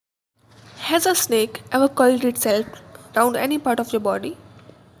Has a snake ever coiled itself round any part of your body?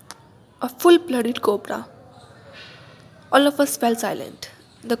 A full blooded cobra. All of us fell silent.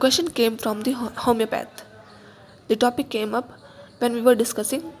 The question came from the homeopath. The topic came up when we were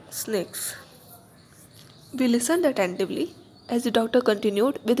discussing snakes. We listened attentively as the doctor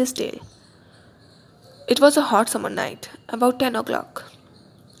continued with his tale. It was a hot summer night, about 10 o'clock.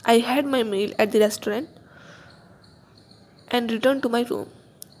 I had my meal at the restaurant and returned to my room.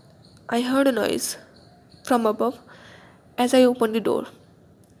 I heard a noise from above as I opened the door.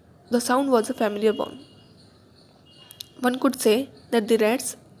 The sound was a familiar one. One could say that the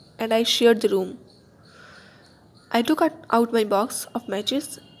rats and I shared the room. I took out my box of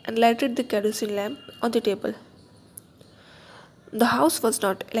matches and lighted the kerosene lamp on the table. The house was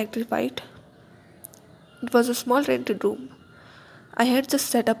not electrified. It was a small rented room. I had just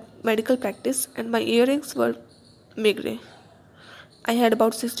set up medical practice and my earrings were meagre. I had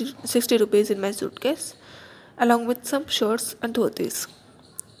about 60 rupees in my suitcase, along with some shirts and dhotis.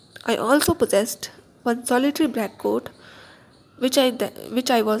 I also possessed one solitary black coat, which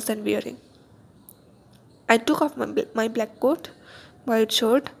I was then wearing. I took off my black coat, white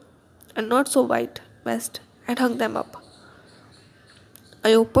shirt, and not so white vest and hung them up.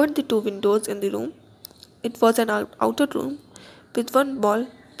 I opened the two windows in the room. It was an outer room with one wall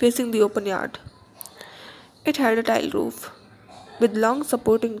facing the open yard. It had a tile roof with long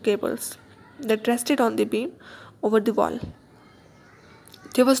supporting cables that rested on the beam over the wall.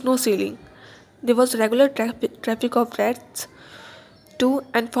 There was no ceiling. There was regular traffic of rats to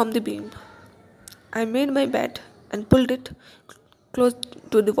and from the beam. I made my bed and pulled it close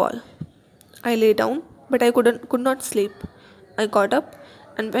to the wall. I lay down, but I could not sleep. I got up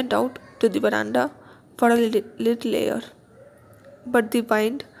and went out to the veranda for a little air. But the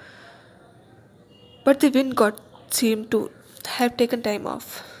wind, but the wind got seemed to have taken time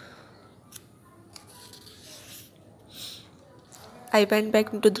off. I went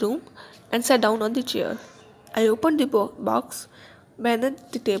back into the room and sat down on the chair. I opened the box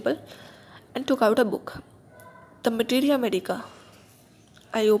beneath the table and took out a book, the Materia Medica.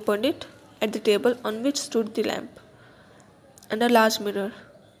 I opened it at the table on which stood the lamp, and a large mirror,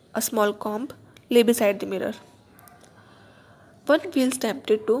 a small comb, lay beside the mirror. One feels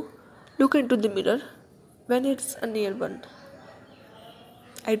tempted to look into the mirror when it's a near one.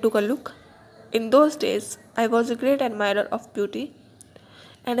 I took a look. In those days, I was a great admirer of beauty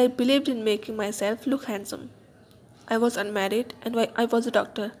and I believed in making myself look handsome. I was unmarried and I was a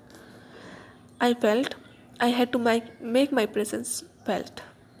doctor. I felt I had to make my presence felt.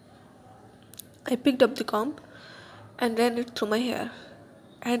 I picked up the comb and ran it through my hair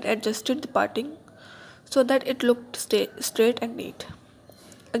and adjusted the parting so that it looked straight and neat.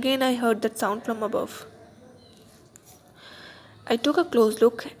 Again, I heard that sound from above. I took a close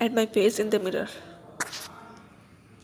look at my face in the mirror.